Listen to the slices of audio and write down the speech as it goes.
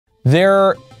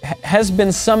There has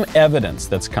been some evidence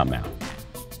that's come out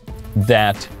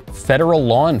that federal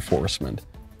law enforcement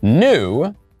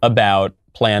knew about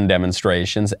planned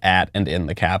demonstrations at and in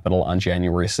the Capitol on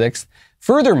January 6th.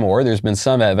 Furthermore, there's been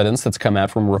some evidence that's come out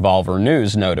from Revolver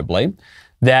News, notably,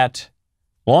 that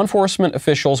law enforcement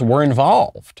officials were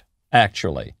involved,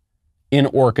 actually, in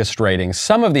orchestrating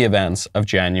some of the events of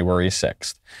January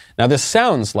 6th. Now, this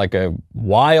sounds like a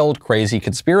wild, crazy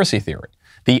conspiracy theory.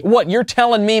 What you're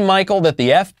telling me, Michael, that the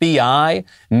FBI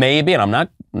maybe, and I'm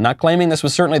not claiming this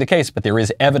was certainly the case, but there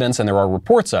is evidence and there are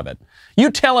reports of it.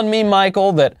 You telling me,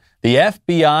 Michael, that the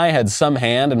FBI had some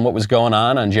hand in what was going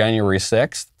on January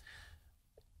 6th?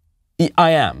 I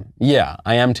am. Yeah,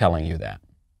 I am telling you that.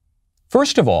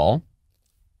 First of all,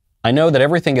 I know that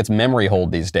everything gets memory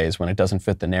hold these days when it doesn't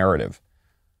fit the narrative.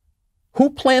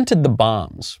 Who planted the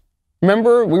bombs?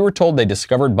 Remember, we were told they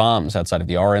discovered bombs outside of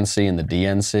the RNC and the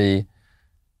DNC.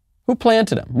 Who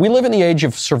planted them? We live in the age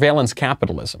of surveillance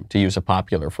capitalism, to use a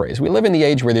popular phrase. We live in the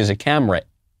age where there's a camera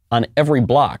on every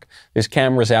block. There's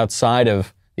cameras outside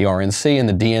of the RNC and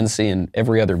the DNC and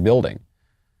every other building.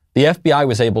 The FBI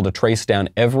was able to trace down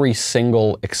every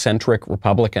single eccentric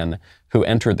Republican who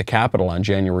entered the Capitol on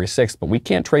January 6th, but we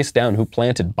can't trace down who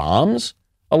planted bombs,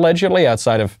 allegedly,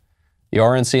 outside of the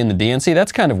RNC and the DNC.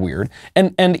 That's kind of weird.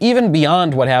 And even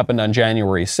beyond what happened on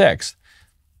January 6th,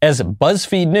 as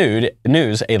BuzzFeed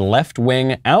News, a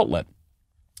left-wing outlet,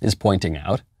 is pointing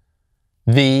out,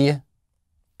 the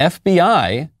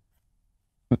FBI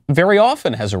very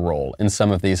often has a role in some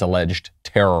of these alleged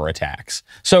terror attacks.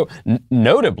 So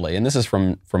notably, and this is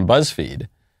from BuzzFeed,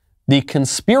 the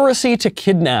conspiracy to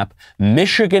kidnap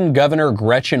Michigan Governor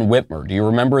Gretchen Whitmer. Do you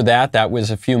remember that? That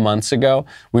was a few months ago.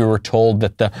 We were told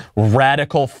that the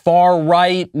radical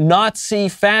far-right Nazi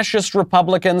fascist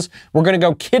Republicans were going to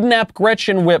go kidnap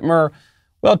Gretchen Whitmer.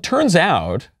 Well, it turns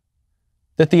out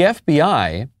that the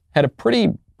FBI had a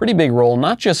pretty big role,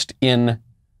 not just in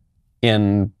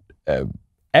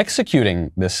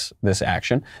executing this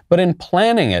action, but in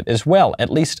planning it as well. At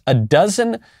least a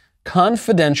dozen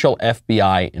confidential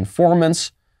FBI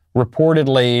informants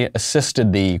reportedly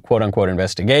assisted the quote-unquote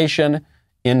investigation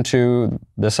into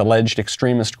this alleged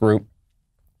extremist group.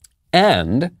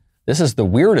 And this is the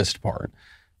weirdest part.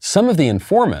 Some of the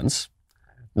informants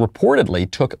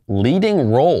reportedly took leading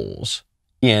roles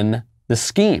in the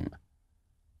scheme.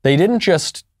 They didn't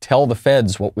just tell the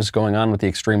feds what was going on with the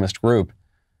extremist group.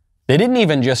 They didn't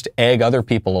even just egg other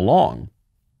people along.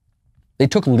 They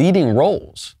took leading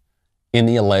roles in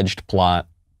the alleged plot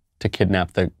to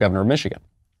kidnap the governor of Michigan.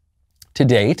 To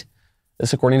date,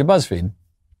 this according to BuzzFeed,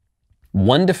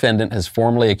 one defendant has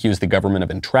formally accused the government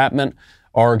of entrapment,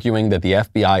 arguing that the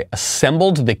FBI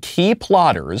assembled the key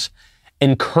plotters,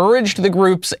 encouraged the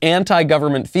group's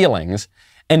anti-government feelings,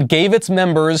 and gave its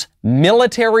members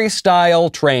military-style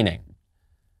training.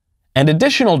 And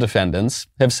additional defendants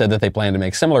have said that they plan to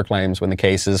make similar claims when the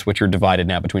cases, which are divided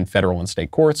now between federal and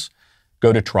state courts,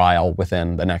 go to trial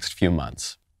within the next few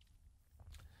months.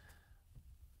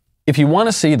 If you want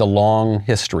to see the long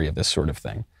history of this sort of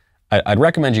thing, I'd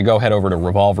recommend you go head over to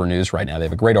Revolver News right now. They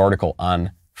have a great article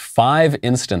on 5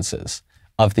 instances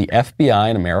of the FBI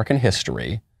in American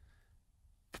history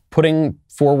putting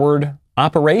forward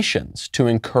operations to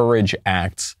encourage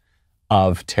acts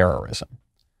of terrorism.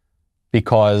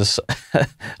 Because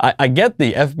I get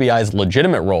the FBI's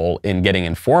legitimate role in getting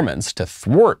informants to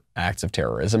thwart acts of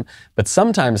terrorism, but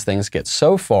sometimes things get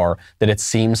so far that it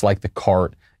seems like the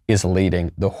cart is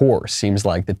leading the horse, seems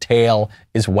like the tail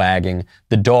is wagging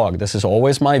the dog. This is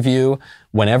always my view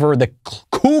whenever the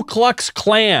Ku Klux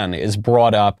Klan is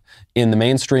brought up in the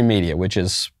mainstream media, which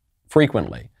is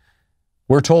frequently.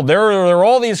 We're told there are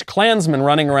all these Klansmen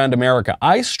running around America.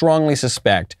 I strongly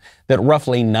suspect that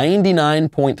roughly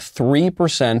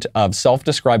 99.3% of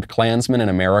self-described Klansmen in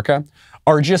America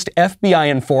are just FBI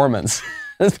informants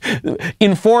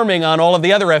informing on all of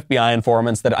the other FBI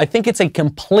informants. That I think it's a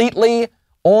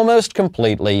almost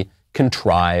completely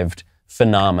contrived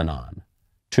phenomenon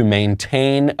to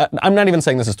maintain. I'm not even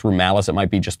saying this is through malice. It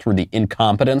might be just through the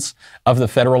incompetence of the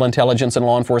federal intelligence and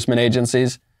law enforcement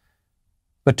agencies.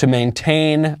 But to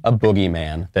maintain a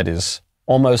boogeyman that is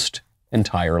almost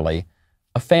entirely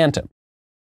a phantom.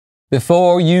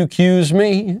 Before you accuse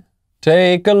me,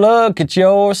 take a look at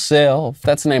yourself.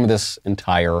 That's the name of this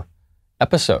entire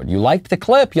episode. You liked the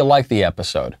clip, you liked the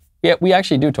episode. Yeah, we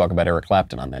actually do talk about Eric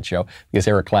Clapton on that show because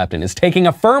Eric Clapton is taking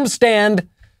a firm stand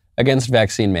against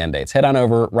vaccine mandates. Head on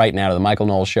over right now to the Michael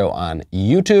Knowles Show on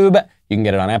YouTube. You can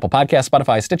get it on Apple Podcasts,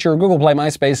 Spotify, Stitcher, Google Play,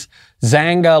 MySpace,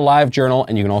 Zanga, LiveJournal,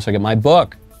 and you can also get my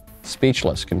book,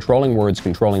 Speechless, Controlling Words,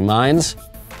 Controlling Minds.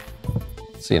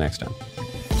 See you next time.